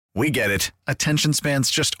We get it. Attention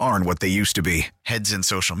spans just aren't what they used to be. Heads in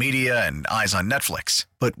social media and eyes on Netflix.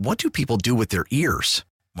 But what do people do with their ears?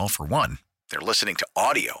 Well, for one, they're listening to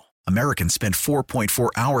audio. Americans spend 4.4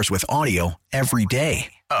 hours with audio every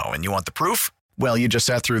day. Oh, and you want the proof? Well, you just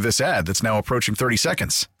sat through this ad that's now approaching 30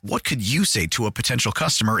 seconds. What could you say to a potential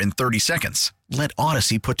customer in 30 seconds? Let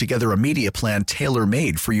Odyssey put together a media plan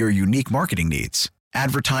tailor-made for your unique marketing needs.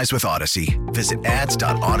 Advertise with Odyssey. Visit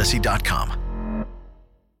ads.odyssey.com.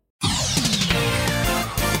 Sports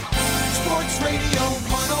Radio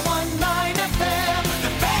 101.9 FM, The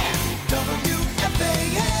Fan,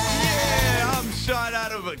 WFAN. Yeah, I'm shot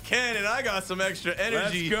out of a cannon. I got some extra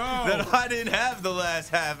energy that I didn't have the last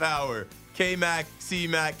half hour. K-Mac,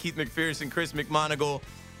 C-Mac, Keith McPherson, Chris McMonagle.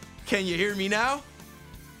 Can you hear me now?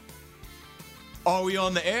 Are we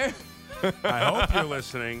on the air? I hope you're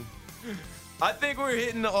listening. I think we're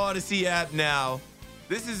hitting the Odyssey app now.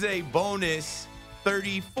 This is a bonus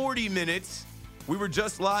 30, 40 minutes. We were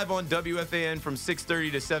just live on WFAN from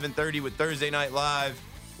 6:30 to 7:30 with Thursday Night Live.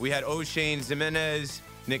 We had O'Shane Jimenez,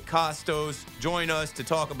 Nick Costos join us to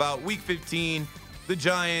talk about Week 15, the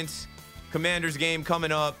Giants, Commanders game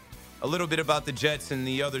coming up, a little bit about the Jets and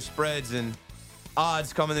the other spreads and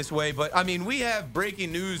odds coming this way. But, I mean, we have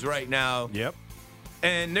breaking news right now. Yep.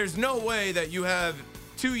 And there's no way that you have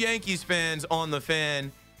two Yankees fans on the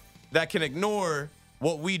Fan that can ignore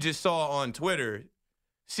what we just saw on Twitter.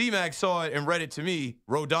 C-Mac saw it and read it to me.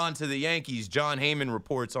 Rodon to the Yankees, John Heyman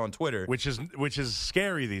reports on Twitter. Which is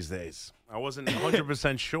scary these days. I wasn't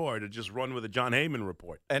 100% sure to just run with a John Heyman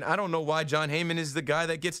report. And I don't know why John Heyman is the guy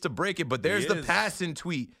that gets to break it, but there's the Passan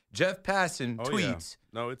tweet. Jeff Passan tweets.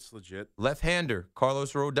 Yeah. No, it's legit. Left-hander,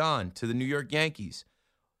 Carlos Rodon to the New York Yankees.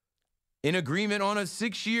 In agreement on a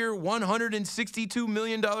 6-year, $162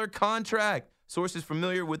 million contract. Sources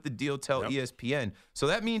familiar with the deal tell ESPN. So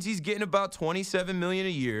that means he's getting about $27 million a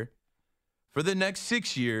year for the next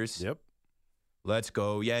 6 years. Yep. Let's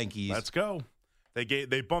go, Yankees. Let's go.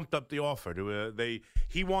 They bumped up the offer.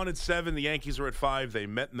 He wanted 7. The Yankees were at 5. They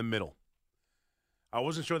met in the middle. I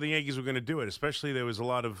wasn't sure the Yankees were going to do it, especially there was a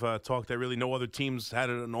lot of talk that really no other teams had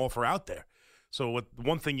an offer out there. So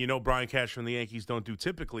one thing Brian Cashman and the Yankees don't do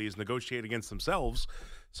typically is negotiate against themselves.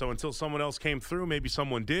 So until someone else came through, maybe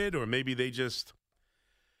someone did, or maybe they just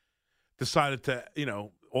decided to,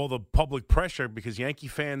 all the public pressure because Yankee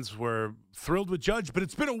fans were thrilled with Judge. But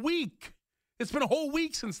it's been a week. It's been a whole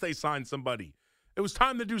week since they signed somebody. It was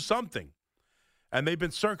time to do something. And they've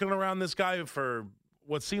been circling around this guy for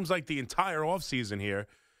what seems like the entire offseason here.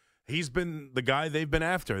 He's been the guy they've been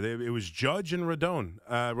after. It was Judge and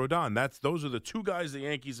Rodon. Those are the two guys the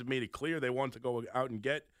Yankees have made it clear they want to go out and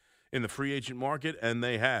get in the free agent market, and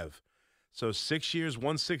they have. So 6 years,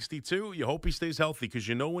 162. You hope he stays healthy because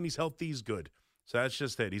when he's healthy, he's good. So that's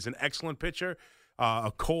just it. He's an excellent pitcher.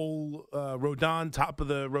 A Cole Rodon, top of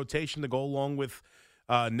the rotation to go along with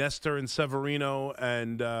Nestor and Severino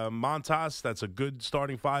and Montas. That's a good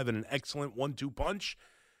starting 5 and an excellent 1-2 punch.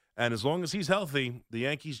 And as long as he's healthy, the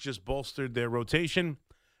Yankees just bolstered their rotation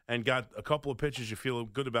and got a couple of pitchers you feel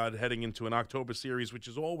good about heading into an October series, which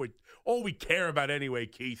is all we care about anyway,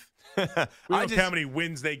 Keith. We don't care how many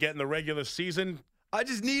wins they get in the regular season. I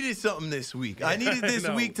just needed something this week. I needed this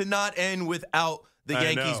week to not end without the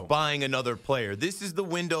Yankees buying another player. This is the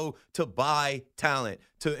window to buy talent,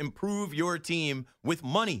 to improve your team with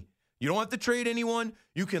money. You don't have to trade anyone.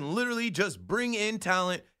 You can literally just bring in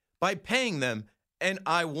talent by paying them. And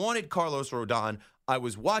I wanted Carlos Rodon. I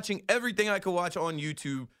was watching everything I could watch on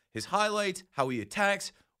YouTube, his highlights, how he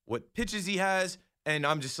attacks, what pitches he has, and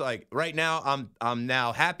I'm just like, right now, I'm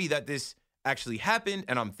now happy that this actually happened,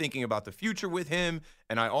 and I'm thinking about the future with him,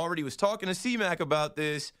 and I already was talking to C-Mac about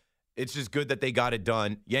this. It's just good that they got it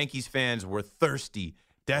done. Yankees fans were thirsty,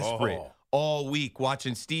 desperate all week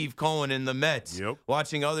watching Steve Cohen and the Mets,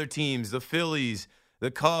 watching other teams, the Phillies,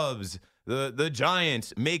 the Cubs, the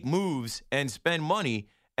Giants make moves and spend money.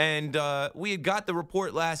 And we had got the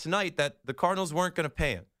report last night that the Cardinals weren't going to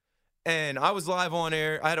pay him. And I was live on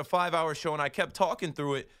air. I had a 5-hour show, and I kept talking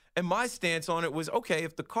through it. And my stance on it was, okay,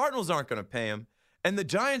 if the Cardinals aren't going to pay him and the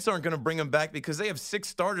Giants aren't going to bring him back because they have 6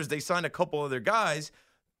 starters, they signed a couple other guys,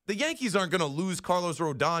 the Yankees aren't going to lose Carlos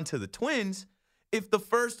Rodon to the Twins. If the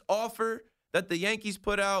first offer that the Yankees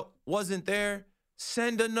put out wasn't there,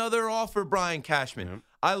 send another offer, Brian Cashman. Yep.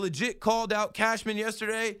 I legit called out Cashman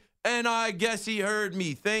yesterday, and I guess he heard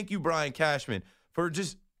me. Thank you, Brian Cashman, for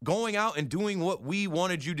just going out and doing what we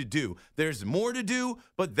wanted you to do. There's more to do,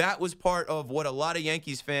 but that was part of what a lot of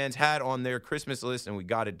Yankees fans had on their Christmas list, and we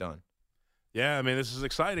got it done. Yeah, I mean, this is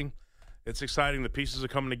exciting. It's exciting. The pieces are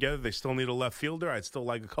coming together. They still need a left fielder. I'd still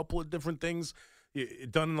like a couple of different things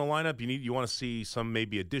done in the lineup. You want to see some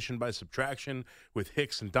maybe addition by subtraction with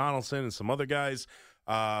Hicks and Donaldson and some other guys.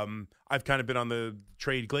 I've kind of been on the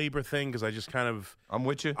trade Glaber thing because I just kind of I'm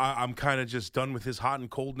with you. I'm kind of just done with his hot and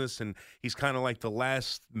coldness, and he's kind of like the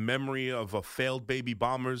last memory of a failed baby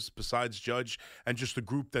Bombers besides Judge and just a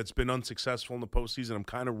group that's been unsuccessful in the postseason. I'm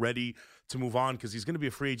kind of ready to move on because he's going to be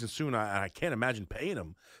a free agent soon. I can't imagine paying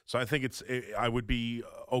him, so I think I would be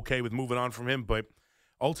okay with moving on from him. But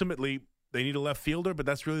ultimately, they need a left fielder, but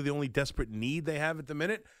that's really the only desperate need they have at the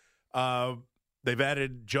minute. They've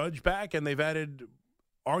added Judge back, and they've added,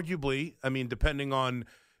 arguably, I mean, depending on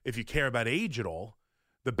if you care about age at all,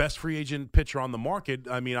 the best free agent pitcher on the market.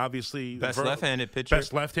 I mean, obviously, Best left-handed pitcher.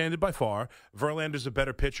 Best left-handed by far. Verlander's a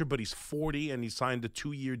better pitcher, but he's 40 and he signed a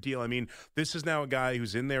 2-year deal. I mean, this is now a guy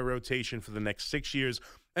who's in their rotation for the next 6 years.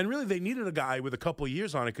 And really, they needed a guy with a couple of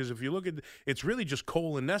years on it because if you look at it's really just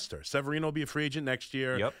Cole and Nestor. Severino will be a free agent next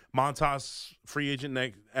year. Yep. Montas, free agent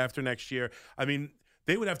after next year. I mean,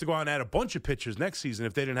 they would have to go out and add a bunch of pitchers next season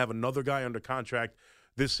if they didn't have another guy under contract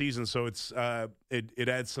this season. So it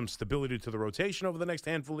adds some stability to the rotation over the next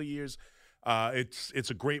handful of years. It's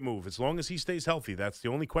a great move as long as he stays healthy. That's the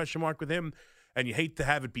only question mark with him. And you hate to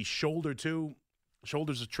have it be shoulder too.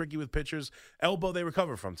 Shoulders are tricky with pitchers. Elbow they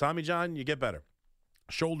recover from. Tommy John, you get better.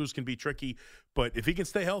 Shoulders can be tricky, but if he can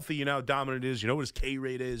stay healthy, you know how dominant it is. You know what his K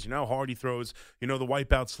rate is. You know how hard he throws. You know the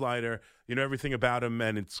wipeout slider. You know everything about him,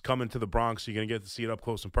 and it's coming to the Bronx. So you're going to get to see it up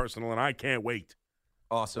close and personal, and I can't wait.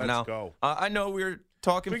 Awesome. Let's now, go. I know we're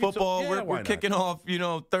talking football. We're kicking off,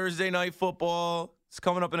 Thursday night football. It's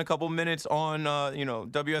coming up in a couple minutes on,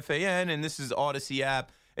 WFAN, and this is Odyssey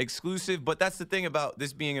app exclusive. But that's the thing about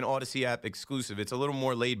this being an Odyssey app exclusive. It's a little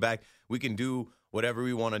more laid back. We can do whatever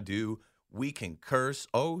we want to do. We can curse.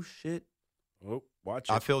 Oh, shit. Oh, watch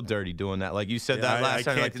it. I feel dirty doing that. Like you said that last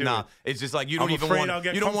time. Like, nah, it's just like you don't I'm even afraid want I'll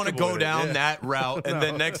you don't want to go down it. that route. And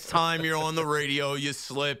then next time you're on the radio, you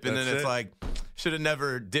slip, and That's then it's it. like, should have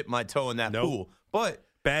never dipped my toe in that pool. But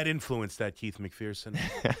bad influence, that Keith McPherson.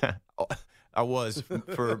 I was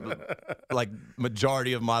for like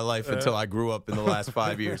majority of my life until I grew up in the last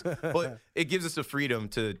 5 years. But it gives us the freedom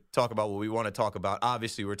to talk about what we want to talk about.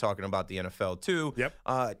 Obviously, we're talking about the NFL too.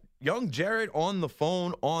 Yep. Young Jared on the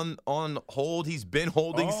phone on hold. He's been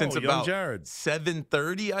holding since about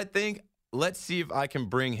 7:30, I think. Let's see if I can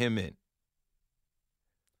bring him in.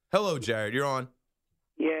 Hello, Jared. You're on.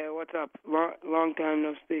 Yeah, what's up? Long time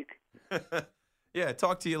no speak. Yeah,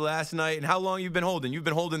 talked to you last night. And how long you've been holding? You've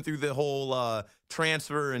been holding through the whole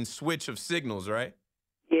transfer and switch of signals, right?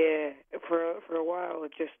 Yeah, for a while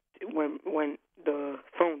it just when the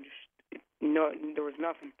phone just there was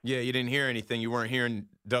nothing. Yeah, you didn't hear anything. You weren't hearing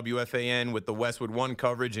WFAN with the Westwood One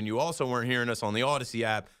coverage, and you also weren't hearing us on the Odyssey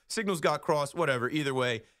app. Signals got crossed, whatever. Either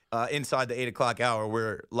way, inside the 8 o'clock hour,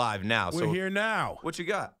 we're live now. We're here now. What you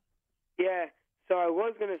got? Yeah, so I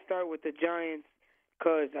was going to start with the Giants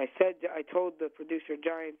because I told the producer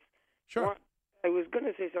Giants. Sure. I was going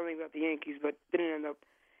to say something about the Yankees, but didn't end up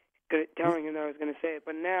telling him that I was going to say it.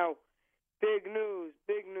 But now, big news.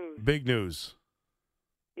 Big news.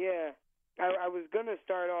 Yeah. I was going to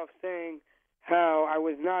start off saying how I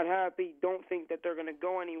was not happy, don't think that they're going to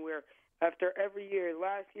go anywhere. After every year,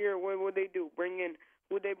 last year, what would they do?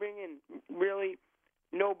 Who'd they bring in? Really?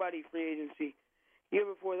 Nobody free agency. Year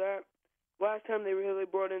before that, last time they really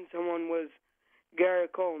brought in someone was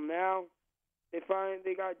Garrett Cole. Now, they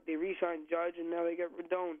re-signed Judge, and now they get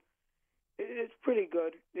Rodon. It's pretty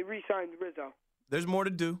good. They re-signed Rizzo. There's more to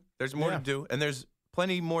do. And there's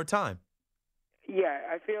plenty more time. Yeah,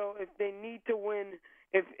 I feel if they need to win,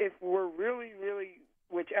 if we're really,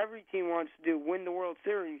 which every team wants to do, win the World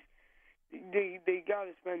Series, they got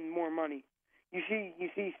to spend more money. You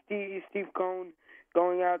see Steve Cohen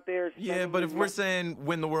going out there. Yeah, but if we're saying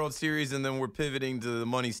win the World Series and then we're pivoting to the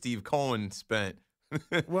money Steve Cohen spent,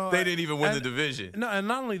 well, they didn't even win the division. No, and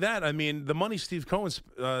not only that, I mean, the money Steve Cohen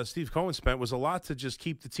spent was a lot to just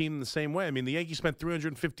keep the team the same way. I mean, the Yankees spent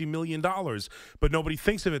 $350 million, but nobody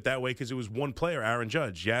thinks of it that way because it was one player, Aaron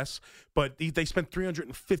Judge, yes? But they spent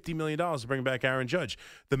 $350 million to bring back Aaron Judge.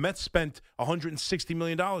 The Mets spent $160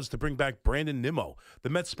 million to bring back Brandon Nimmo. The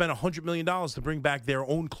Mets spent $100 million to bring back their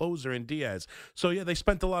own closer in Diaz. So, yeah, they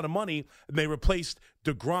spent a lot of money, and they replaced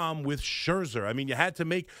DeGrom with Scherzer. I mean, you had to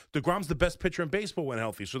make – DeGrom's the best pitcher in baseball when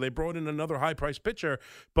healthy, so they brought in another high-priced pitcher.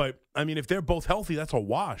 But, I mean, if they're both healthy, that's a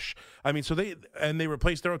wash. I mean, so they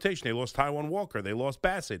replaced their rotation. They lost Taijuan Walker. They lost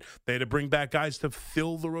Bassett. They had to bring back guys to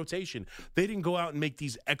fill the rotation. They didn't go out and make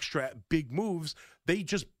these extra big moves. They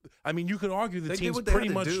just – I mean, you could argue the team's pretty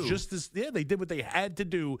much just as – yeah, they did what they had to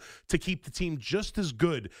do to keep the team just as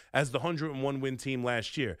good as the 101-win team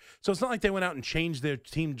last year. So it's not like they went out and changed their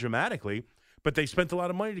team dramatically. But they spent a lot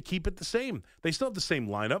of money to keep it the same. They still have the same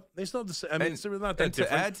lineup. They still have the same. I mean, it's not that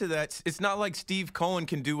different. To add to that, it's not like Steve Cohen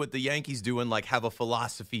can do what the Yankees do and like have a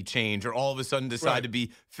philosophy change or all of a sudden decide to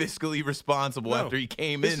be fiscally responsible after he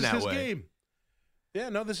came in that way. This is his game. Yeah,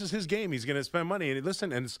 no, this is his game. He's going to spend money. And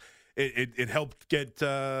listen, and it helped get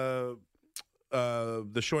the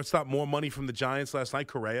shortstop more money from the Giants last night,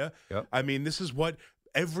 Correa. Yep. I mean, this is what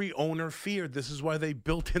every owner feared. This is why they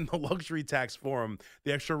built in the luxury tax for him,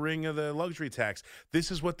 the extra ring of the luxury tax.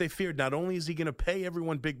 This is what they feared. Not only is he going to pay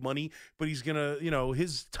everyone big money, but he's going to,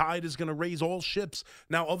 his tide is going to raise all ships.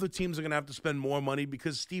 Now other teams are going to have to spend more money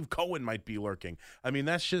because Steve Cohen might be lurking. I mean,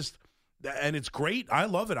 that's just, and it's great. I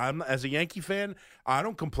love it. As a Yankee fan, I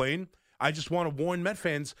don't complain. I just want to warn Met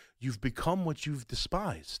fans, you've become what you've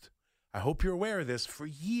despised. I hope you're aware of this. For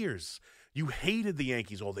years, you hated the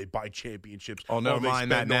Yankees. Oh, they buy championships. Oh, never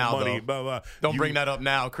mind that now, money, though. blah, blah. Don't bring that up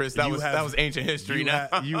now, Chris. That was ancient history now.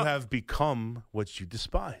 You have become what you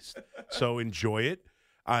despised. So enjoy it.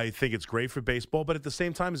 I think it's great for baseball, but at the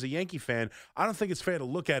same time, as a Yankee fan, I don't think it's fair to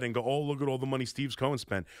look at it and go, "Oh, look at all the money Steve Cohen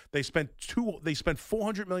spent." They spent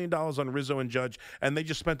 $400 million on Rizzo and Judge, and they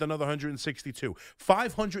just spent another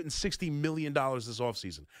 $560 million this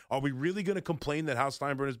offseason. Are we really going to complain that Hal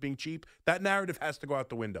Steinbrenner is being cheap? That narrative has to go out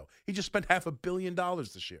the window. He just spent $500 million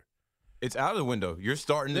this year. It's out of the window. You're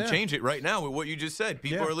starting to change it right now with what you just said.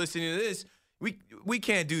 People are listening to this. We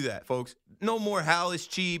can't do that, folks. No more Hal is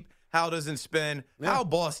cheap. Hal doesn't spend. Yeah. Hal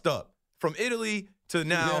bossed up from Italy to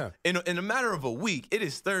now. In a matter of a week, it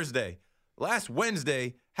is Thursday. Last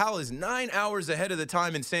Wednesday, Hal is 9 hours ahead of the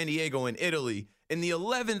time in San Diego in Italy. In the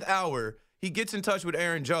 11th hour, he gets in touch with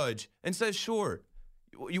Aaron Judge and says, sure,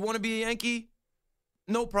 you want to be a Yankee?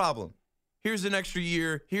 No problem. Here's an extra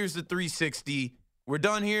year. Here's the 360. We're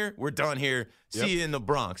done here. We're done here. See you in the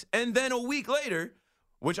Bronx. And then a week later,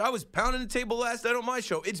 which I was pounding the table last night on my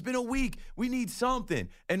show. It's been a week. We need something.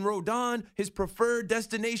 And Rodon, his preferred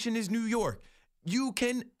destination is New York. You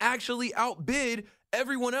can actually outbid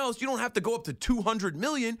everyone else. You don't have to go up to $200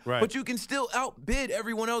 million, but you can still outbid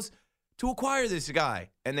everyone else to acquire this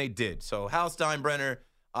guy. And they did. So Hal Steinbrenner,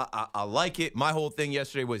 I like it. My whole thing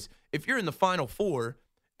yesterday was if you're in the Final Four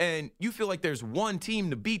and you feel like there's one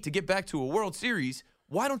team to beat to get back to a World Series,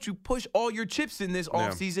 why don't you push all your chips in this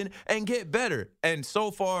offseason and get better? And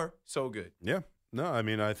so far, so good. Yeah. No, I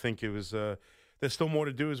mean, I think it was there's still more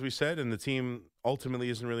to do, as we said, and the team ultimately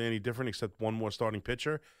isn't really any different except one more starting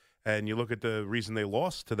pitcher. And you look at the reason they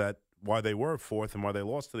lost to that, why they were fourth and why they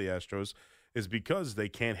lost to the Astros, is because they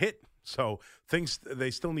can't hit. So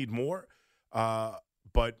they still need more.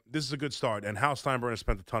 But this is a good start, and Hal Steinbrenner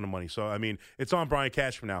spent a ton of money. So, I mean, it's on Brian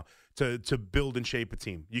Cashman now to build and shape a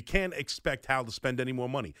team. You can't expect Hal to spend any more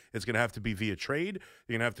money. It's going to have to be via trade.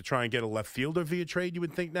 You're going to have to try and get a left fielder via trade, you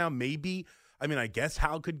would think now. Maybe. I mean, I guess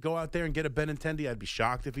Hal could go out there and get a Benintendi. I'd be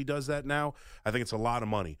shocked if he does that now. I think it's a lot of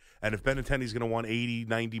money. And if Benintendi's going to want $80,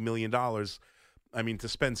 $90 million, I mean, to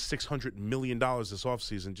spend $600 million this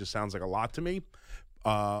offseason just sounds like a lot to me.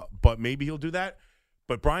 But maybe he'll do that.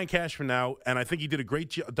 But Brian Cashman now, and I think he did a great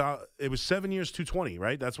job. It was 7 years, $220,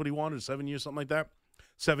 right? That's what he wanted, 7 years, something like that.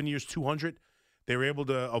 7 years, $200. They were able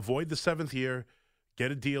to avoid the seventh year,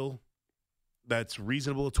 get a deal that's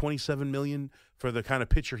reasonable, $27 million for the kind of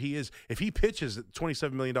pitcher he is. If he pitches,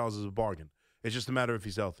 $27 million is a bargain. It's just a matter if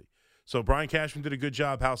he's healthy. So Brian Cashman did a good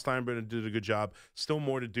job. Hal Steinbrenner did a good job. Still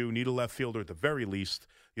more to do. Need a left fielder at the very least.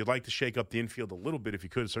 You'd like to shake up the infield a little bit if you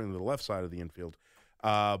could, certainly the left side of the infield.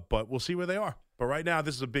 But we'll see where they are. But right now,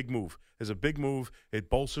 this is a big move. It's a big move. It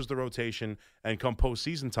bolsters the rotation. And come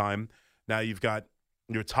postseason time, now you've got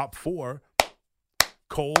your top four,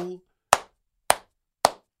 Cole,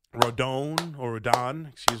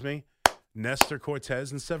 Rodon, Nestor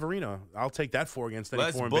Cortez, and Severino. I'll take that four against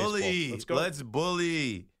any four in baseball. Let's go. Let's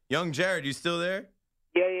bully. Young Jared, you still there?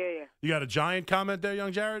 Yeah. You got a Giant comment there,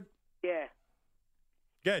 Young Jared? Yeah.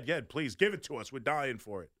 Good. Please give it to us. We're dying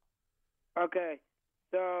for it. Okay.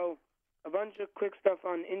 So, a bunch of quick stuff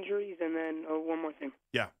on injuries, and then one more thing.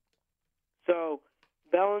 Yeah. So,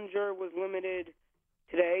 Bellinger was limited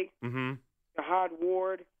today. Mm-hmm. Jahad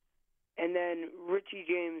Ward, and then Richie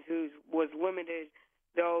James, who was limited,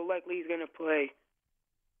 though likely he's going to play.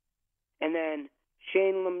 And then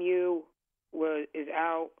Shane Lemieux is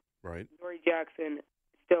out. Right. Dory Jackson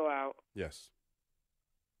still out. Yes.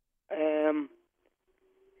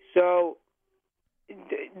 So,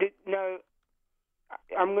 now,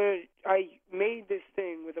 I made this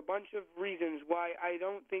thing with a bunch of reasons why I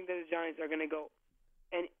don't think that the Giants are going to go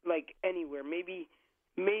anywhere. Maybe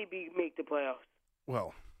make the playoffs.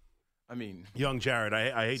 Well, I mean, Young Jared,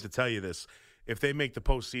 I hate to tell you this. If they make the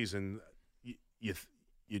postseason,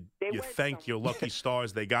 you thank your lucky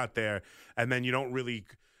stars they got there, and then you don't really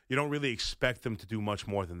expect them to do much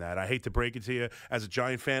more than that. I hate to break it to you. As a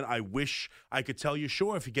Giant fan, I wish I could tell you,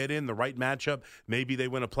 sure, if you get in the right matchup, maybe they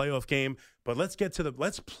win a playoff game. But let's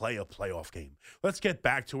play a playoff game. Let's get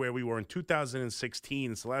back to where we were in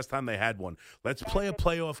 2016. It's the last time they had one. Let's play a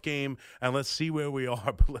playoff game, and let's see where we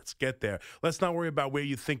are, but let's get there. Let's not worry about where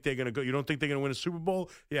you think they're going to go. You don't think they're going to win a Super Bowl?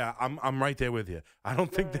 Yeah, I'm right there with you. I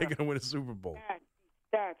don't think they're going to win a Super Bowl.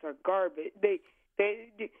 Stats are garbage.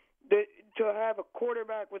 To have a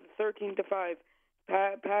quarterback with a 13-5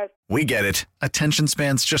 pass. We get it. Attention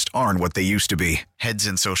spans just aren't what they used to be. Heads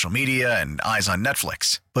in social media and eyes on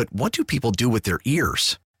Netflix. But what do people do with their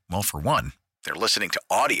ears? Well, for one, they're listening to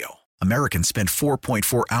audio. Americans spend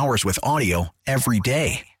 4.4 hours with audio every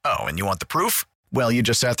day. Oh, and you want the proof? Well, you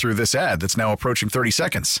just sat through this ad that's now approaching 30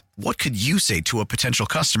 seconds. What could you say to a potential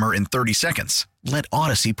customer in 30 seconds? Let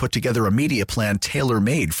Odyssey put together a media plan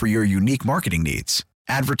tailor-made for your unique marketing needs.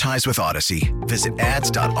 Advertise with Odyssey. Visit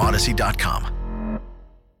ads.odyssey.com.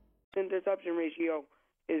 Interception ratio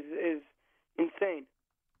is insane.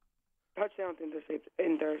 Touchdowns,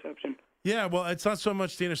 interception. Yeah, well, it's not so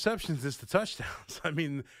much the interceptions, it's the touchdowns. I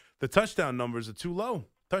mean, the touchdown numbers are too low.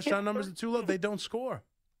 Numbers are too low. They don't score.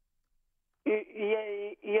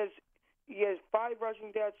 He has 5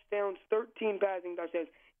 rushing touchdowns, 13 passing touchdowns,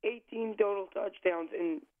 18 total touchdowns,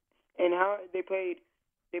 and how they played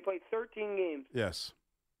 13 games. Yes.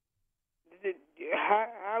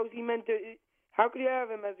 How is he meant to? How could you have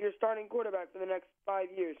him as your starting quarterback for the next 5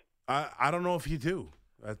 years? I don't know if you do.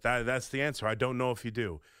 That's the answer. I don't know if you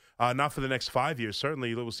do. Not for the next 5 years.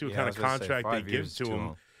 Certainly, we'll see what kind of contract they give to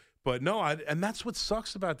him. But no, and that's what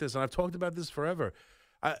sucks about this. And I've talked about this forever.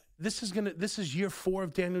 This is year 4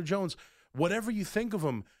 of Daniel Jones. Whatever you think of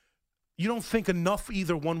him, you don't think enough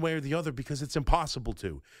either one way or the other because it's impossible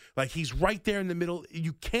to. Like, he's right there in the middle.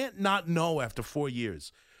 You can't not know after 4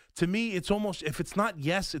 years. To me, it's almost, if it's not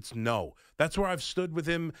yes, it's no. That's where I've stood with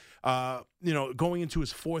him, going into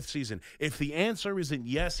his 4th season. If the answer isn't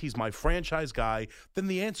yes, he's my franchise guy, then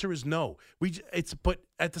the answer is no. But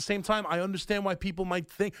at the same time, I understand why people might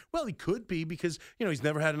think, well, he could be because, he's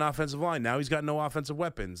never had an offensive line. Now he's got no offensive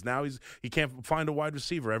weapons. Now he can't find a wide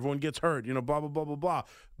receiver. Everyone gets hurt, blah, blah, blah, blah, blah.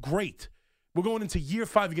 Great. We're going into year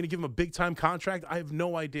 5. You're going to give him a big-time contract? I have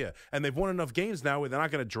no idea. And they've won enough games now where they're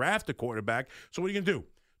not going to draft a quarterback. So what are you going to do?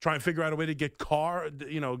 Try and figure out a way to get Carr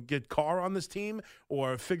on this team,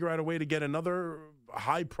 or figure out a way to get another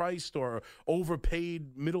high-priced or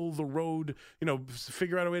overpaid, middle-of-the-road,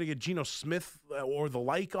 figure out a way to get Geno Smith or the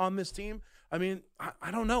like on this team. I mean, I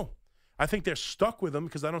don't know. I think they're stuck with him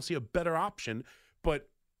because I don't see a better option. But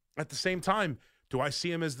at the same time, do I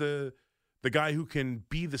see him as the guy who can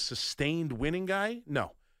be the sustained winning guy?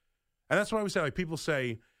 No. And that's why we say, people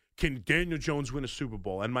say, can Daniel Jones win a Super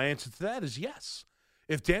Bowl? And my answer to that is yes.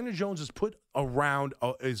 If Daniel Jones is put around,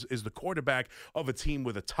 is the quarterback of a team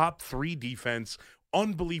with a top 3 defense,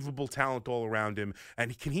 unbelievable talent all around him,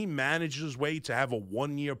 and can he manage his way to have a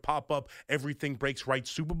 1-year pop-up, everything breaks right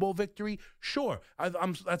Super Bowl victory? Sure,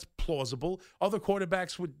 that's plausible. Other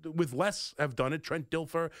quarterbacks with less have done it, Trent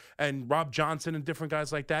Dilfer and Rob Johnson and different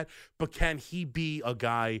guys like that, but can he be a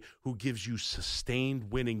guy who gives you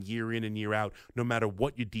sustained winning year in and year out, no matter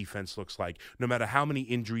what your defense looks like, no matter how many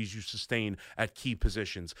injuries you sustain at key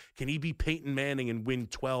positions? Can he be Peyton Manning and win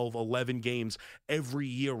 12, 11 games every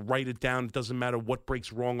year, write it down, it doesn't matter what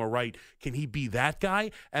breaks wrong or right? Can he be that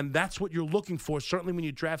guy? And that's what you're looking for, certainly when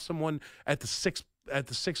you draft someone at the 6th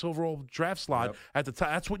overall draft slot. At the top,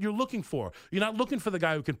 that's what you're looking for. You're not looking for the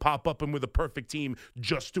guy who can pop up and with a perfect team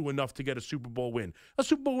just do enough to get a Super Bowl win. A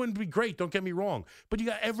Super Bowl win would be great, don't get me wrong, but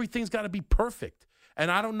everything's got to be perfect.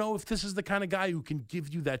 And I don't know if this is the kind of guy who can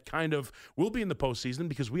give you that kind of, we'll be in the postseason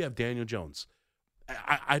because we have Daniel Jones.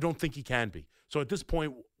 I don't think he can be. So at this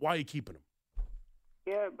point, why are you keeping him?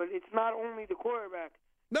 Yeah, but it's not only the quarterback.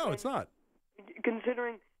 No, it's not.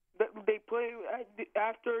 Considering that they play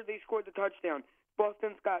after they scored the touchdown,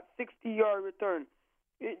 Boston's got 60-yard return.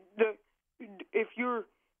 The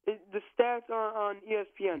stats are on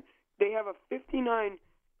ESPN. They have a 59%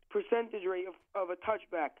 rate of a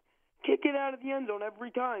touchback. Kick it out of the end zone every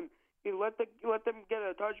time. You let them get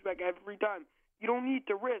a touchback every time. You don't need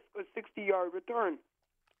to risk a 60-yard return.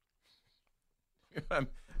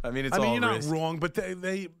 You're not wrong, but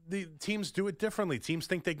the teams do it differently. Teams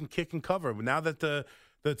think they can kick and cover. Now that the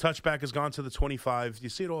touchback has gone to the 25, you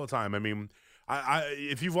see it all the time.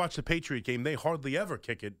 if you've watched the Patriot game, they hardly ever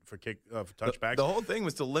kick it for touchbacks. The whole thing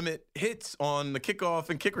was to limit hits on the kickoff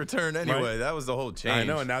and kick return anyway. Right. That was the whole change. I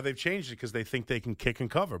know, and now they've changed it because they think they can kick and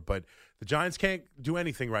cover. But the Giants can't do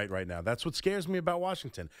anything right now. That's what scares me about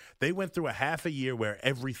Washington. They went through a half a year where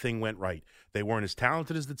everything went right. They weren't as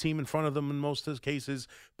talented as the team in front of them in most of the cases,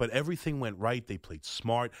 but everything went right. They played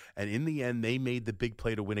smart, and in the end, they made the big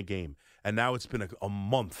play to win a game. And now it's been a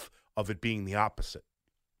month of it being the opposite.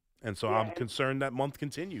 And so I'm concerned that month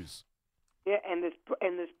continues. Yeah, and this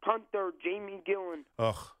punter, Jamie Gillen.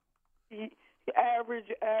 Ugh. He average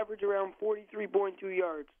around 43.2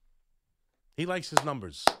 yards. He likes his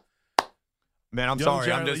numbers. Man, I'm Young sorry.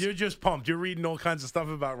 Jared, you're just pumped. You're reading all kinds of stuff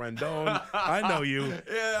about Rendon. I know you.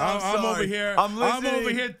 Yeah, I'm over here. I'm over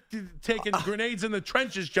listening. here taking grenades in the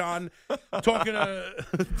trenches, John. Talking to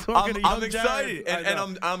I'm excited,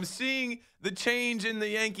 and I'm seeing the change in the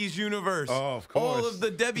Yankees universe. Oh, of course. All of the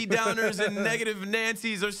Debbie Downers and negative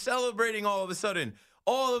Nancys are celebrating all of a sudden.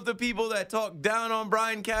 All of the people that talk down on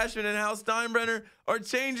Brian Cashman and Hal Steinbrenner are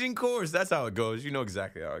changing course. That's how it goes. You know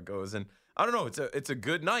exactly how it goes. And I don't know. It's a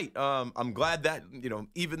good night. I'm glad that,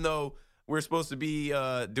 even though we're supposed to be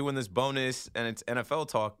doing this bonus and it's NFL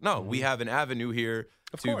talk, we have an avenue here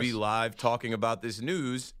to be live talking about this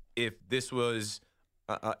news. If this was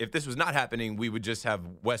not happening, we would just have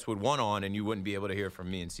Westwood 1 on, and you wouldn't be able to hear from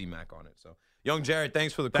me and C-Mac on it. So, Young Jared,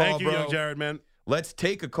 thanks for the call, Thank you, bro. Young Jared, man. Let's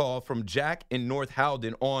take a call from Jack in North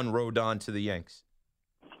Howden on Rodon to the Yanks.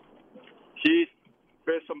 Keith,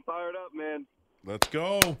 Chris, I'm fired up, man. Let's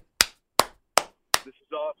go. This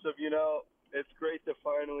is awesome. It's great to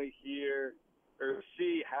finally hear or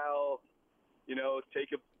see Hal,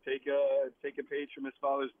 take a page from his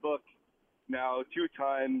father's book. Now 2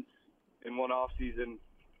 times in one off season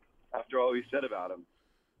after all he said about him.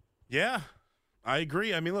 Yeah, I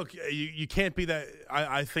agree. I mean, look, you can't be that.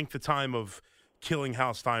 I think the time of killing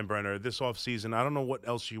Hal Steinbrenner this offseason, I don't know what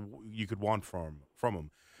else you could want from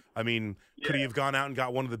him. I mean, could he have gone out and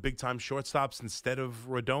got one of the big-time shortstops instead of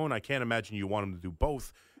Rodon? I can't imagine you want him to do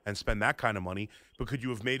both and spend that kind of money. But could you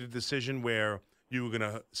have made a decision where you were going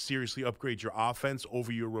to seriously upgrade your offense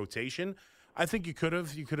over your rotation? I think you could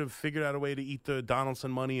have. You could have figured out a way to eat the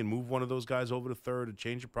Donaldson money and move one of those guys over to third and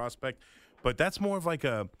change your prospect. But that's more of I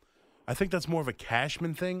think that's more of a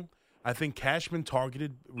Cashman thing. I think Cashman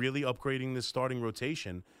targeted really upgrading this starting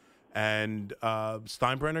rotation, and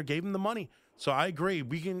Steinbrenner gave him the money. So I agree.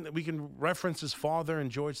 We can reference his father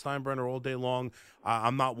and George Steinbrenner all day long.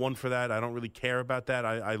 I'm not one for that. I don't really care about that.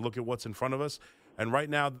 I look at what's in front of us. And right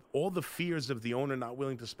now, all the fears of the owner not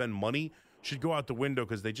willing to spend money should go out the window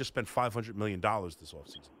because they just spent $500 million this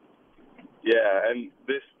offseason. Yeah, and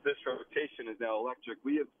this rotation is now electric.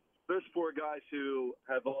 There's 4 guys who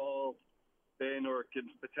have all been or can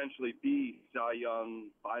potentially be Cy Young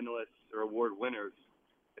finalists or award winners.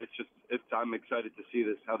 I'm excited to see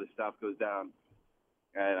how this staff goes down,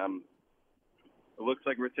 and it looks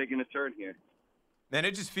like we're taking a turn here. Man,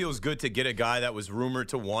 it just feels good to get a guy that was rumored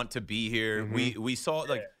to want to be here. Mm-hmm. We saw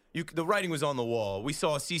the writing was on the wall. We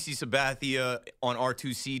saw CeCe Sabathia on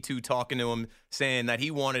R2C2 talking to him, saying that he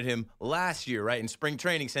wanted him last year, right in spring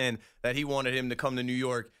training, saying that he wanted him to come to New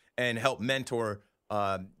York and help mentor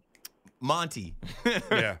Monty.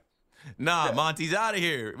 Yeah. Nah, Monty's out of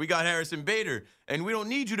here. We got Harrison Bader, and we don't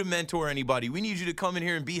need you to mentor anybody. We need you to come in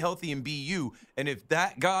here and be healthy and be you. And if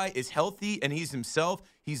that guy is healthy and he's himself,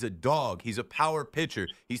 he's a dog. He's a power pitcher.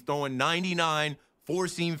 He's throwing 99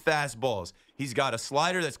 four-seam fastballs. He's got a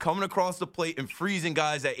slider that's coming across the plate and freezing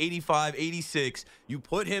guys at 85, 86. You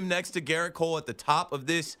put him next to Garrett Cole at the top of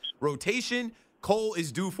this rotation. Cole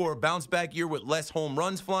is due for a bounce-back year with less home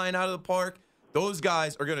runs flying out of the park. Those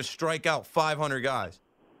guys are going to strike out 500 guys.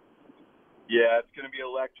 Yeah, it's going to be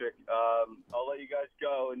electric. I'll let you guys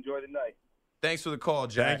go. Enjoy the night. Thanks for the call,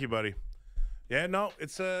 Jack. Thank you, buddy. Yeah, no,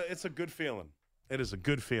 it's a good feeling. It is a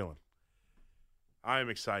good feeling. I am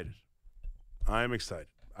excited.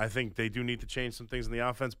 I think they do need to change some things in the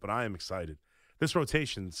offense, but I am excited. This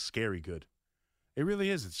rotation's scary good. It really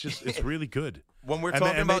is. It's really good. When we're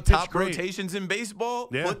talking about top rotations in baseball,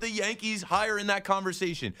 put the Yankees higher in that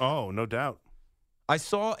conversation. Oh, no doubt. I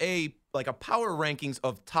saw a power rankings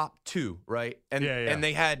of top 2, right? And and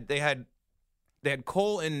they had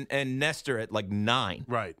Cole and Nestor at 9.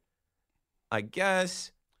 Right. I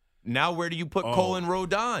guess now where do you put Cole and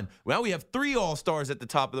Rodon? Well, we have 3 all-stars at the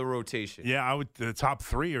top of the rotation. Yeah, the top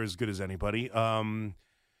 3 are as good as anybody.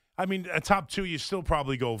 I mean, at top 2, you still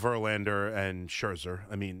probably go Verlander and Scherzer.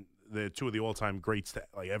 I mean, they're 2 of the all-time greats that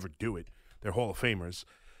ever do it. They're Hall of Famers.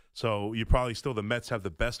 So you probably still, the Mets have the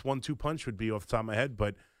best 1-2 punch would be off the top of my head.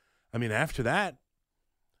 But, I mean, after that,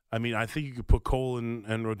 I mean, I think you could put Cole and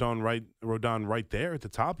Rodon right there at the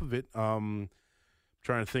top of it.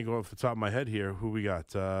 Trying to think off the top of my head here who we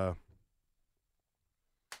got. I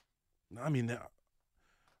mean,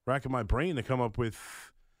 racking my brain to come up with.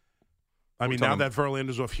 I mean, now that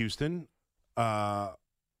Verlander's off Houston,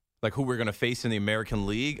 like who we're going to face in the American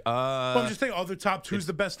League. Well, I'm just thinking other top two. Who's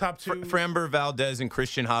the best top two? Framber Valdez and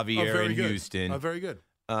Christian Javier in Houston. Very good.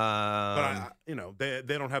 But they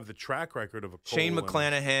don't have the track record of a Cole Shane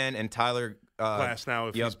McClanahan and Tyler Glass now.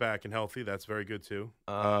 If he's back and healthy, that's very good too.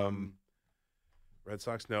 Red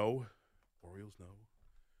Sox, no. Orioles,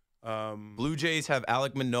 no. Blue Jays have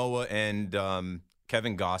Alek Manoah and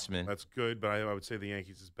Kevin Gossman. That's good, but I would say the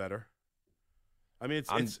Yankees is better. I mean,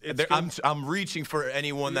 I'm reaching for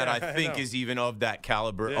anyone that I think is even of that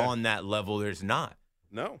caliber on that level. There's not.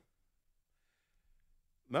 No,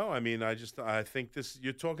 I mean, I think this.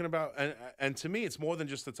 You're talking about, and to me, it's more than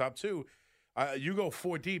just the top two. You go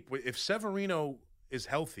 4 deep. If Severino is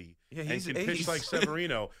healthy and can pitch like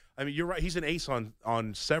Severino, I mean, you're right. He's an ace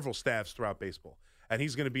on several staffs throughout baseball, and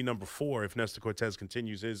he's going to be number 4 if Nestor Cortez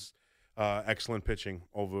continues his excellent pitching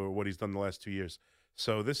over what he's done the last 2 years.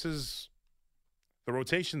 So this is the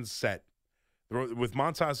rotation's set. With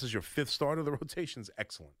Montas as your 5th starter, the rotation's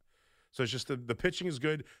excellent. So it's just the pitching is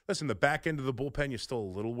good. Listen, the back end of the bullpen you're still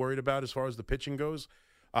a little worried about as far as the pitching goes.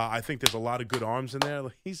 I think there's a lot of good arms in there.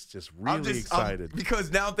 He's just really excited.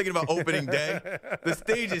 Because now I'm thinking about opening day. The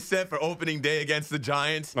stage is set for opening day against the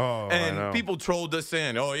Giants. Oh, and I know. People trolled us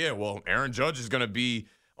saying, oh, yeah, well, Aaron Judge is going to be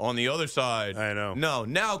on the other side. I know. No,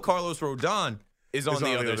 now Carlos Rodon is on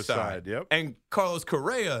the other side. Yep. And Carlos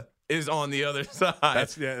Correa is on the other side.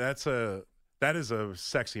 That is a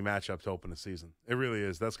sexy matchup to open the season. It really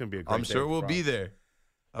is. That's going to be a great I'm sure we'll be there.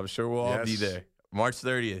 I'm sure we'll all be there. March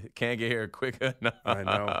 30th. Can't get here quick enough. I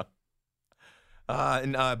know.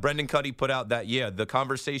 And Brendan Cuddy put out that, the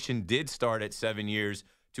conversation did start at 7 years,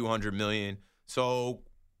 $200 million. So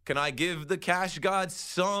can I give the cash gods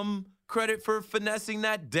some credit for finessing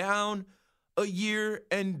that down a year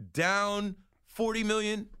and down $40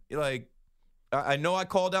 million? Like, I know I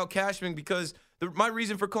called out Cashman because my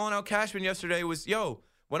reason for calling out Cashman yesterday was,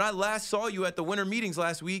 when I last saw you at the winter meetings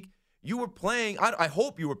last week, you were playing. I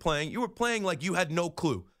hope you were playing. You were playing like you had no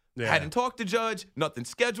clue. Yeah. Hadn't talked to Judge, nothing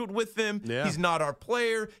scheduled with him. Yeah. He's not our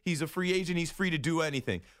player. He's a free agent. He's free to do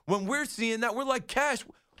anything. When we're seeing that, we're like, Cash,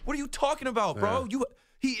 what are you talking about, bro?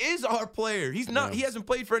 He is our player. He's not. He hasn't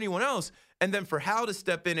played for anyone else. And then for Hal to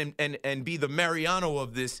step in and be the Mariano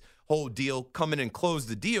of this whole deal, come in and close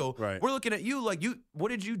the deal. Right. We're looking at you like, what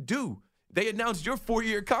did you do? They announced your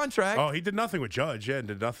 4-year contract. Oh, he did nothing with Judge. Yeah,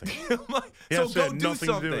 did nothing. So go do something.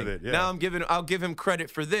 To do with it. Yeah. Now I'll give him credit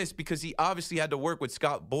for this because he obviously had to work with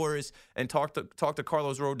Scott Boras and talk to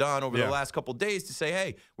Carlos Rodon over the last couple of days to say,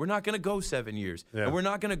 hey, we're not going to go 7 years, and we're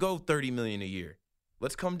not going to go $30 million a year.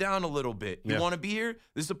 Let's come down a little bit. You want to be here?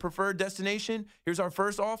 This is a preferred destination. Here's our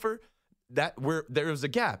first offer. There was a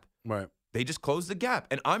gap. Right. They just closed the gap,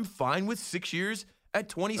 and I'm fine with 6 years. At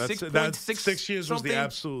 26.6, 6 years was the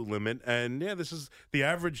absolute limit, and this is the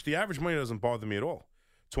average. The average money doesn't bother me at all.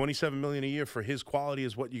 $27 million a year for his quality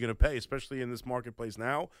is what you're going to pay, especially in this marketplace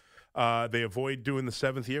now. They avoid doing the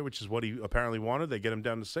 7th year, which is what he apparently wanted. They get him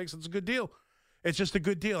down to 6. It's a good deal. It's just a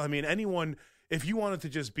good deal. I mean, anyone, if you wanted to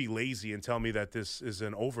just be lazy and tell me that this is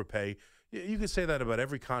an overpay, you could say that about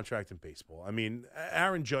every contract in baseball. I mean,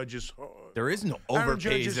 Aaron Judge is... There is no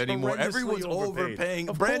overpays anymore. Everyone's overpaying.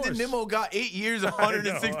 Brandon Nimmo got 8 years,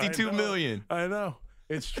 $162 million. I know.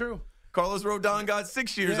 It's true. Carlos Rodon got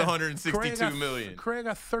 6 years, $162 million. Correa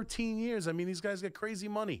got 13 years. I mean, these guys get crazy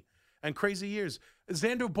money and crazy years.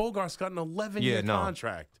 Xander Bogaerts got an 11-year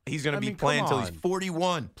contract. He's going to be playing until he's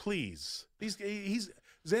 41. Please.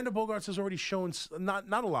 Xander Bogaerts has already shown, not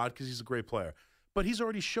a lot because he's a great player, but he's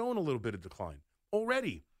already shown a little bit of decline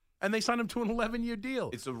already. And they signed him to an 11-year deal.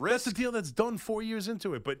 It's a risk. That's a deal that's done 4 years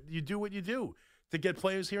into it. But you do what you do to get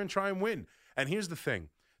players here and try and win. And here's the thing.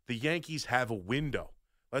 The Yankees have a window.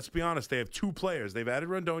 Let's be honest. They have 2 players. They've added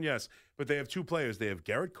Rondon, yes, but they have 2 players. They have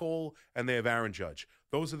Garrett Cole and they have Aaron Judge.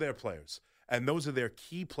 Those are their players. And those are their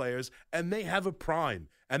key players. And they have a prime.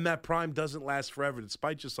 And that prime doesn't last forever,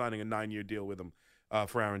 despite just signing a 9-year deal with them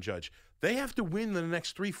for Aaron Judge. They have to win in the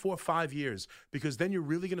next 3, 4, 5 years because then you're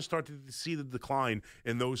really going to start to see the decline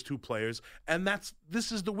in those 2 players. And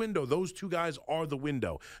this is the window. Those 2 guys are the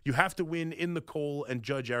window. You have to win in the Cole and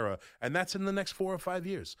Judge era, and that's in the next 4 or 5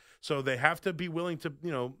 years. So they have to be willing to,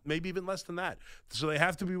 maybe even less than that. So they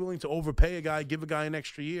have to be willing to overpay a guy, give a guy an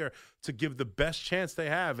extra year to give the best chance they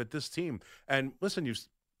have at this team. And listen,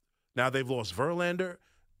 now they've lost Verlander.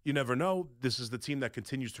 You never know. This is the team that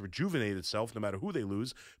continues to rejuvenate itself no matter who they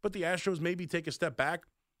lose. But the Astros maybe take a step back.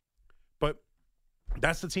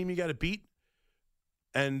 That's the team you got to beat,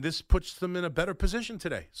 and this puts them in a better position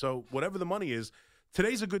today. So whatever the money is,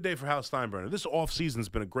 today's a good day for Hal Steinbrenner. This offseason's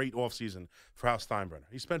been a great offseason for Hal Steinbrenner.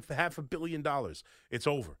 He spent $500 million. It's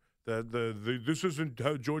over. This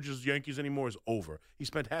isn't Georgia's Yankees anymore is over. He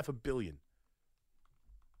spent $500 million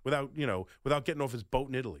without getting off his boat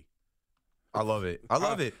in Italy. I love it. I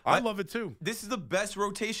love it. I love it too. This is the best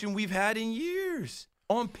rotation we've had in years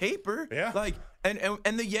on paper. Yeah.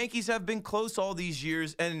 And the Yankees have been close all these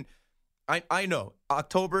years. And I know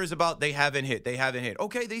October is about they haven't hit.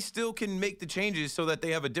 Okay, they still can make the changes so that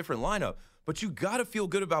they have a different lineup. But you got to feel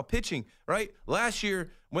good about pitching, right? Last year,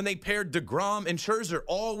 when they paired DeGrom and Scherzer,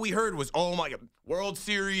 all we heard was, oh, my God, World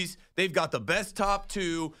Series. They've got the best top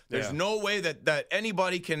two. There's no way that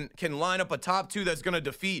anybody can line up a top two that's going to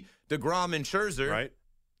defeat DeGrom and Scherzer. Right.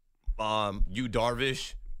 Yu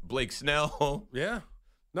Darvish, Blake Snell. Yeah.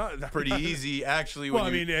 No, pretty easy, actually. Well,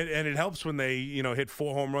 and it helps when they, hit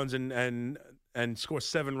 4 home runs and score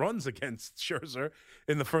 7 runs against Scherzer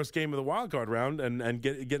in the first game of the wild card round and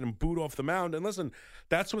get him booed off the mound. And listen,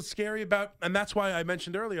 that's what's scary about, and that's why I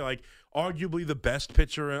mentioned earlier, like arguably the best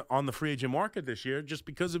pitcher on the free agent market this year, just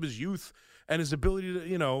because of his youth and his ability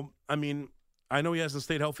to, I know he hasn't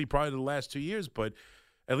stayed healthy prior to the last 2 years, but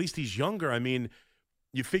at least he's younger. I mean,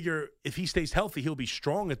 you figure if he stays healthy, he'll be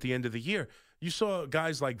strong at the end of the year. You saw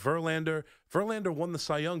guys like Verlander. Verlander won the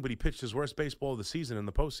Cy Young, but he pitched his worst baseball of the season in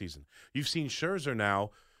the postseason. You've seen Scherzer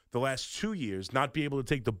now, the last 2 years, not be able to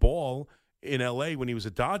take the ball in L.A. when he was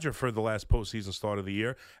a Dodger for the last postseason start of the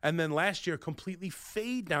year, and then last year completely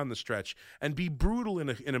fade down the stretch and be brutal in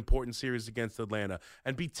an important series against Atlanta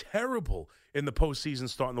and be terrible in the postseason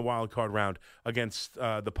start in the wild card round against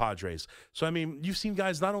the Padres. So, I mean, you've seen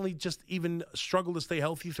guys not only just even struggle to stay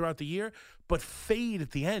healthy throughout the year, but fade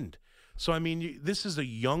at the end. So, I mean, this is a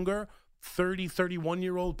younger 30,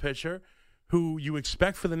 31-year-old pitcher who you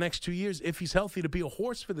expect for the next 2 years, if he's healthy, to be a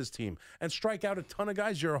horse for this team and strike out a ton of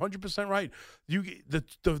guys. You're 100% right.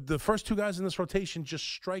 The first 2 guys in this rotation just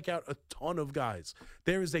strike out a ton of guys.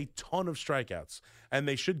 There is a ton of strikeouts, and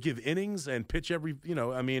they should give innings and pitch every,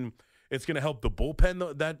 it's going to help the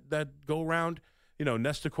bullpen that go around.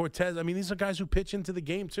 Nestor Cortez. I mean, these are guys who pitch into the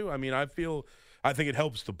game too. I mean, I think it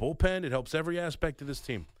helps the bullpen. It helps every aspect of this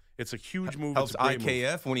team. It's a huge move. Helps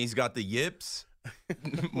IKF when he's got the yips.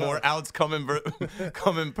 More outs coming per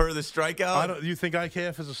the strikeout. You think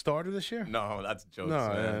IKF is a starter this year? No, that's jokes. No,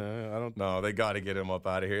 man. I don't. No, they got to get him up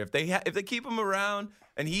out of here. If they keep him around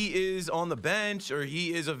and he is on the bench or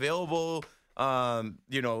he is available,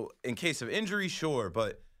 in case of injury, sure.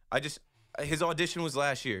 But his audition was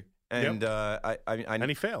last year, and and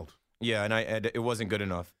he failed. Yeah, and it wasn't good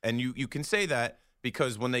enough. And you can say that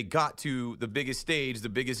because when they got to the biggest stage, the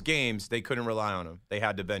biggest games, they couldn't rely on him. They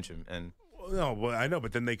had to bench him. And no, well, I know,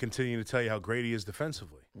 but then they continue to tell you how great he is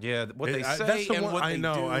defensively. Yeah, what they say that's and what they do.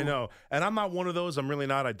 I know. And I'm not one of those. I'm really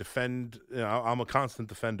not. I defend. I'm a constant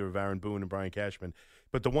defender of Aaron Boone and Brian Cashman.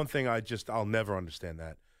 But the one thing I'll never understand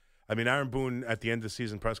that. I mean, Aaron Boone at the end of the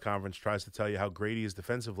season press conference tries to tell you how great he is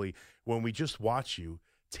defensively when we just watch you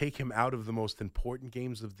take him out of the most important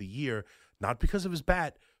games of the year, not because of his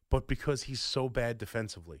bat, but because he's so bad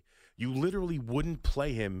defensively. You literally wouldn't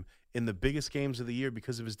play him in the biggest games of the year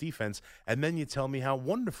because of his defense, and then you tell me how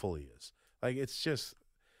wonderful he is. Like,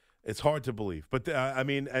 it's hard to believe. But,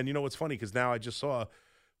 and you know what's funny? Because now I just saw,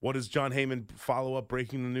 what does John Heyman follow up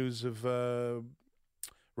breaking the news of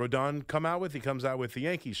Rodon come out with? He comes out with the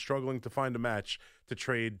Yankees struggling to find a match to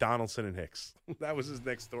trade Donaldson and Hicks. That was his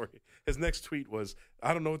next story. His next tweet was,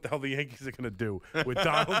 I don't know what the hell the Yankees are going to do with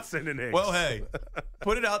Donaldson and Hicks. Well, hey,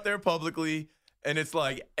 put it out there publicly, and it's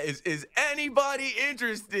like, is anybody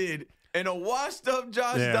interested in a washed-up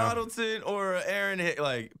Josh Donaldson or Aaron Hicks?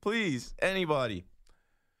 Like, please, anybody.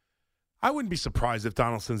 I wouldn't be surprised if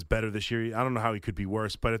Donaldson's better this year. I don't know how he could be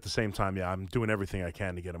worse, but at the same time, I'm doing everything I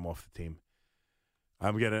can to get him off the team.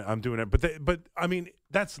 I'm doing it, but I mean,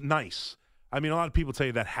 that's nice. I mean, a lot of people tell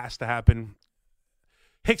you that has to happen.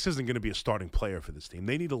 Hicks isn't going to be a starting player for this team.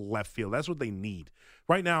 They need a left field. That's what they need.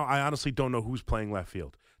 Right now, I honestly don't know who's playing left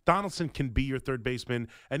field. Donaldson can be your third baseman,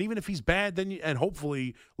 and even if he's bad, and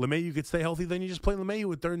hopefully LeMahieu could stay healthy, then you just play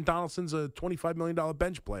LeMahieu at third, and Donaldson's a $25 million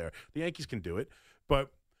bench player. The Yankees can do it,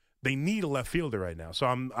 but they need a left fielder right now. So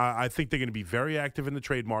I think they're going to be very active in the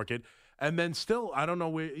trade market, and then still, I don't know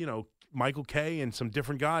where, Michael Kay and some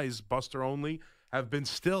different guys, Buster Olney, have been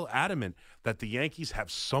still adamant that the Yankees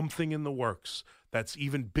have something in the works that's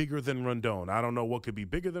even bigger than Rodon. I don't know what could be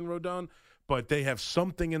bigger than Rodon, but they have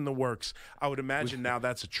something in the works. I would imagine now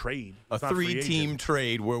that's a trade. A It's not free three-team agent.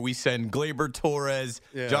 trade where we send Gleyber Torres,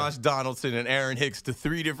 Josh Donaldson, and Aaron Hicks to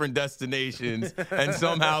 3 different destinations and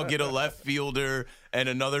somehow get a left fielder and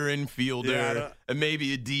another infielder and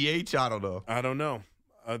maybe a DH. I don't know. I don't know.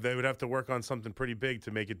 They would have to work on something pretty big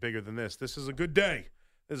to make it bigger than this. This is a good day.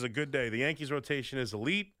 This is a good day. The Yankees rotation is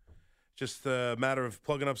elite. Just a matter of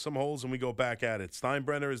plugging up some holes and we go back at it.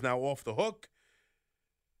 Steinbrenner is now off the hook.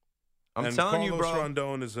 I'm and telling you, Carlos bro.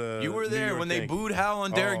 Rondon is a You were New there York when they Yankee. booed Hal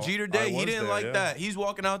on Derek Jeter Day. I He was didn't there, like yeah. that. He's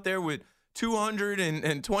walking out there with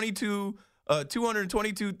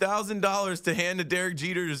 $222,000 to hand to Derek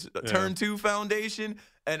Jeter's Turn 2 Foundation.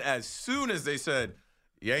 And as soon as they said,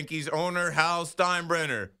 Yankees owner Hal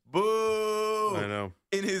Steinbrenner, boo! I know.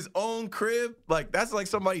 In his own crib, like that's like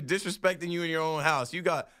somebody disrespecting you in your own house. You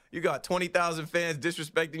got 20,000 fans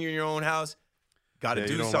disrespecting you in your own house. Got to Yeah,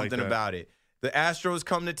 you do don't something like that. about it. The Astros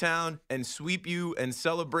come to town and sweep you and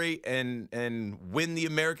celebrate and win the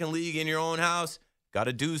American League in your own house. Got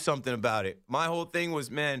to do something about it. My whole thing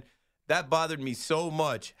was, man, that bothered me so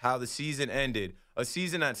much how the season ended. A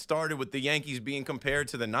season that started with the Yankees being compared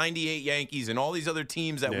to the 98 Yankees and all these other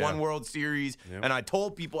teams that won World Series. Yep. And I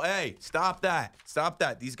told people, hey, stop that. Stop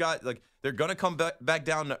that. These guys, like, they're going to come back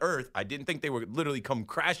down to earth. I didn't think they would literally come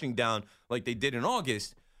crashing down like they did in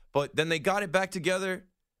August. But then they got it back together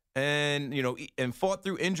and, you know, and fought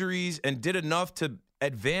through injuries and did enough to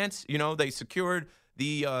advance. You know, they secured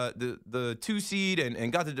the 2 seed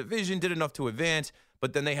and got the division, did enough to advance.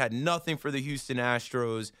 But then they had nothing for the Houston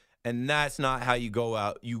Astros. And that's not how you go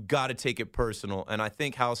out. You got to take it personal. And I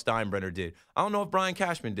think Hal Steinbrenner did. I don't know if Brian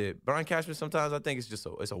Cashman did. Brian Cashman, sometimes I think it's just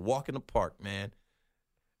it's a walk in the park, man.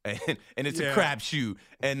 And it's a crapshoot.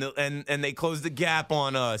 And they close the gap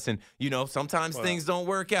on us. And, you know, sometimes things don't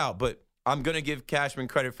work out. But I'm going to give Cashman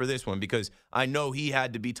credit for this one because I know he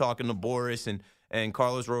had to be talking to Boris and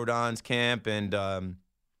Carlos Rodon's camp. And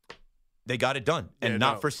they got it done. And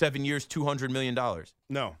not for 7 years, $200 million.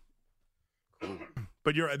 No.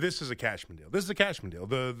 But this is a Cashman deal. This is a Cashman deal.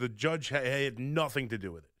 The judge had nothing to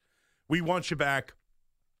do with it. We want you back.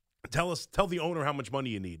 Tell the owner how much money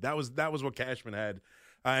you need. That was what Cashman had.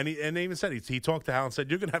 And they even said, he talked to Hal and said,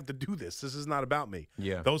 you're going to have to do this. This is not about me.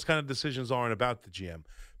 Yeah. Those kind of decisions aren't about the GM.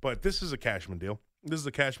 But this is a Cashman deal. This is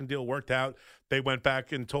a Cashman deal. Worked out. They went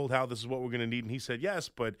back and told Hal this is what we're going to need. And he said, yes,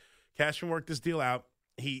 but Cashman worked this deal out.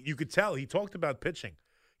 You could tell he talked about pitching.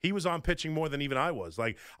 He was on pitching more than even I was.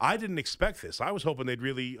 Like, I didn't expect this. I was hoping they'd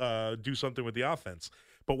really do something with the offense.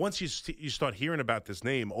 But once you start hearing about this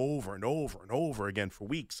name over and over and over again for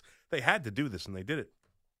weeks, they had to do this, and they did it.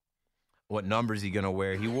 What number is he going to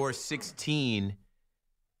wear? He wore 16.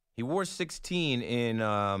 He wore 16 in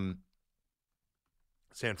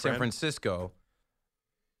San Francisco.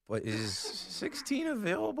 But is 16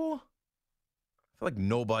 available? I feel like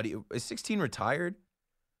nobody – is 16 retired?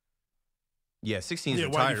 Yeah, 16 is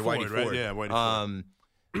retired. Whitey Ford. Right? Yeah, Whitey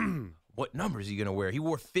Ford. What number is he going to wear? He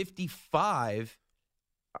wore 55,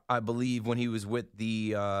 I believe, when he was with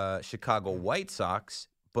the Chicago White Sox.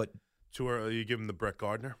 But too early, you give him the Brett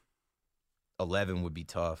Gardner? 11 would be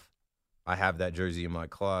tough. I have that jersey in my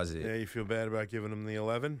closet. Yeah, you feel bad about giving him the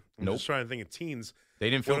 11? I'm Nope. just trying to think of teens.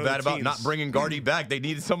 They didn't feel One of the bad about teens. not bringing Gardy back. They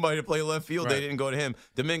needed somebody to play left field. Right. They didn't go to him.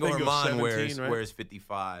 Domingo They go Germán 17, right? wears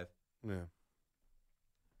 55. Yeah.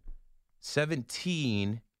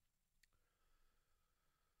 17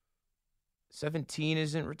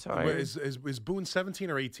 isn't retired. Wait, is Boone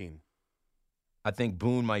 17 or 18? I think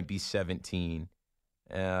Boone might be 17.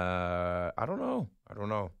 I don't know.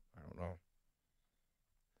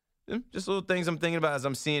 Just little things I'm thinking about as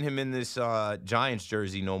I'm seeing him in this Giants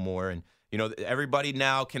jersey no more. And, you know, everybody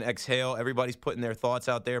now can exhale. Everybody's putting their thoughts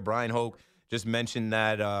out there. Brian Hoke just mentioned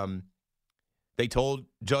that they told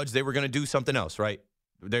Judge they were going to do something else, right?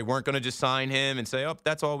 They weren't going to just sign him and say, oh,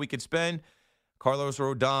 that's all we could spend. Carlos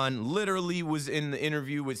Rodon literally was in the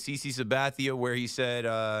interview with CeCe Sabathia where he said,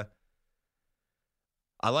 I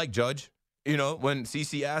like Judge. You know, when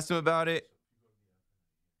CeCe asked him about it,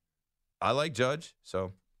 I like Judge.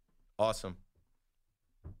 So, awesome.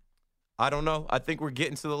 I don't know. I think we're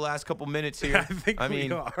getting to the last couple minutes here. I think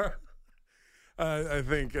we are. I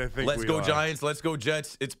think let's we go are. Giants. Let's go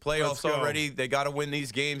Jets. It's playoffs Let's go. already. They got to win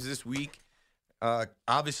these games this week.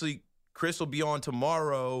 Obviously, Chris will be on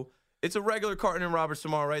tomorrow. It's a regular Carton and Roberts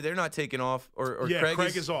tomorrow, right? They're not taking off. Or Yeah,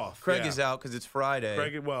 Craig is off. Craig Yeah. is out because it's Friday.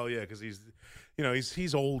 Because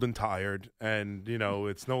he's old and tired, and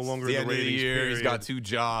it's no longer the the end of the ratings year. period. He's got 2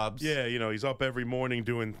 jobs. Yeah, he's up every morning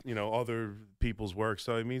doing other people's work.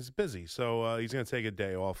 So I mean, he's busy. So he's going to take a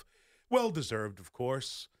day off, well deserved, of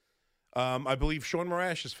course. I believe Sean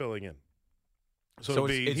Marash is filling in. So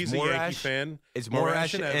he's a Yankee fan. It's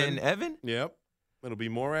Morash and Evan? Yep. It'll be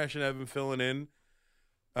Morash and Evan filling in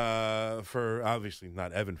for, obviously,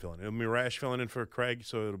 not Evan filling in. It'll be Morash filling in for Craig,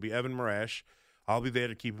 so it'll be Evan Morash. I'll be there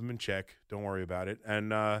to keep him in check. Don't worry about it.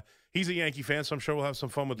 And he's a Yankee fan, so I'm sure we'll have some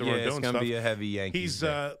fun with the Rodon stuff. It's going to be a heavy Yankee. He's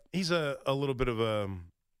a little bit of a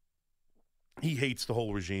he hates the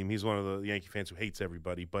whole regime. He's one of the Yankee fans who hates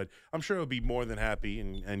everybody, but I'm sure he'll be more than happy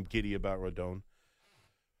and giddy about Rodon.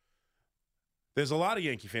 There's a lot of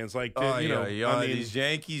Yankee fans like these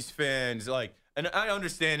Yankees fans and I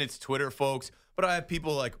understand it's Twitter, folks, but I have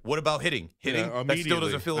people like, what about hitting? That still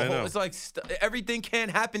doesn't feel a hole. It's like everything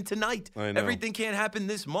can't happen tonight. I know. Everything can't happen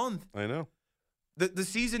this month. I know. The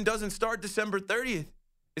season doesn't start December 30th.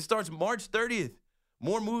 It starts March 30th.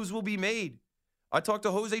 More moves will be made. I talked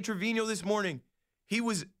to Jose Trevino this morning. He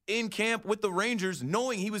was in camp with the Rangers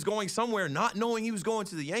knowing he was going somewhere, not knowing he was going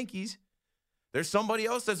to the Yankees. There's somebody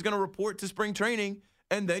else that's going to report to spring training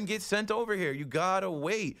and then get sent over here. You got to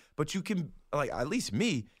wait. But you can, at least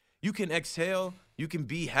me, you can exhale. You can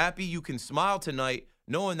be happy. You can smile tonight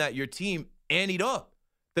knowing that your team anteed up.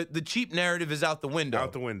 The cheap narrative is out the window.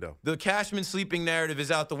 Out the window. The Cashman sleeping narrative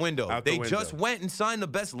is out the window. They just went and signed the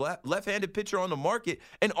best left-handed pitcher on the market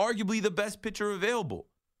and arguably the best pitcher available,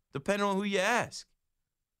 depending on who you ask.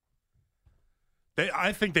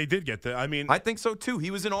 I think they did get that. I think so too.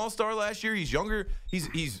 He was an all-star last year. He's younger.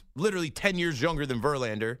 He's literally 10 years younger than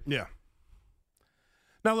Verlander. Yeah.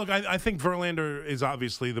 Now look, I think Verlander is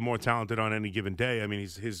obviously the more talented on any given day.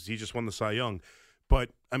 He just won the Cy Young,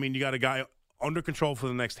 but you got a guy under control for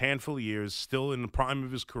the next handful of years, still in the prime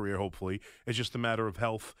of his career. Hopefully, it's just a matter of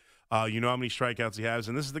health. You know how many strikeouts he has,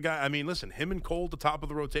 and this is the guy. Listen, him and Cole at the top of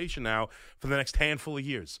the rotation now for the next handful of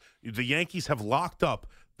years. The Yankees have locked up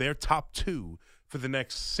their top two for the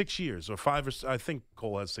next 6 years or 5 or I think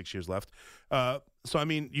Cole has 6 years left. So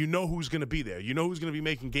you know who's going to be there. You know who's going to be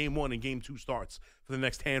making Game 1 and Game 2 starts for the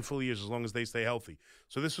next handful of years as long as they stay healthy.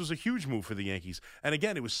 So this was a huge move for the Yankees. And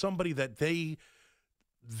again, it was somebody that they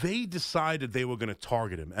decided they were going to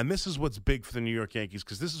target him. And this is what's big for the New York Yankees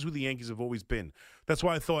because this is who the Yankees have always been. That's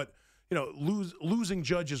why I thought, losing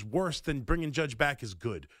Judge is worse than bringing Judge back is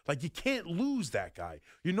good. You can't lose that guy.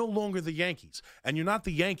 You're no longer the Yankees. And you're not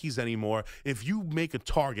the Yankees anymore if you make a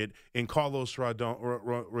target in Carlos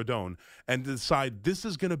Rodon and decide this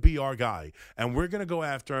is going to be our guy. And we're going to go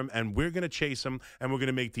after him, and we're going to chase him, and we're going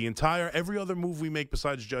to make every other move we make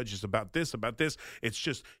besides Judge is about this. It's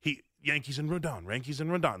just Yankees and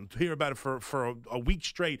Rodon. Hear about it for a week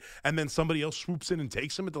straight, and then somebody else swoops in and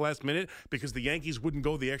takes him at the last minute because the Yankees wouldn't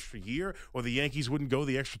go the extra year or the Yankees wouldn't go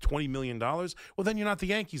the extra $20 million. Well, then you're not the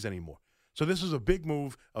Yankees anymore. So this is a big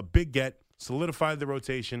move, a big get, solidified the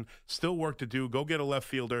rotation, still work to do, go get a left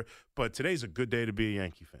fielder, but today's a good day to be a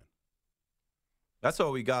Yankee fan. That's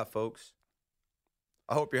all we got, folks.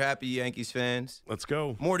 I hope you're happy, Yankees fans. Let's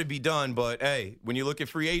go. More to be done, but, hey, when you look at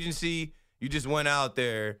free agency, you just went out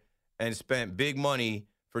there and spent big money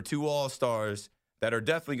for 2 all-stars that are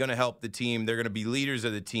definitely going to help the team. They're going to be leaders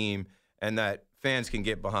of the team and that fans can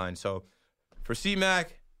get behind. So for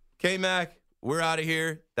C-Mac, K-Mac, we're out of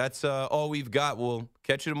here. That's all we've got. We'll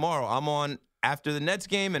catch you tomorrow. I'm on after the Nets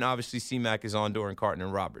game, and obviously C-Mac is on during Carton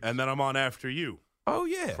and Roberts. And then I'm on after you. Oh,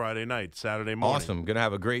 yeah. Friday night, Saturday morning. Awesome. Going to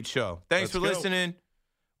have a great show. Thanks for listening.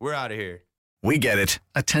 We're out of here. We get it.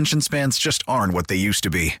 Attention spans just aren't what they used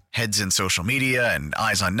to be. Heads in social media and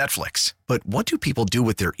eyes on Netflix. But what do people do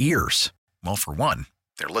with their ears? Well, for one,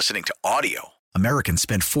 they're listening to audio. Americans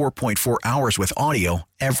spend 4.4 hours with audio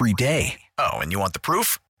every day. Oh, and you want the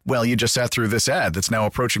proof? Well, you just sat through this ad that's now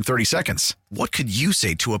approaching 30 seconds. What could you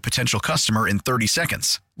say to a potential customer in 30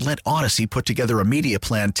 seconds? Let Odyssey put together a media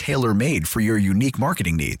plan tailor-made for your unique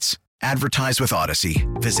marketing needs. Advertise with Odyssey.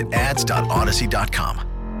 Visit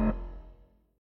ads.odyssey.com.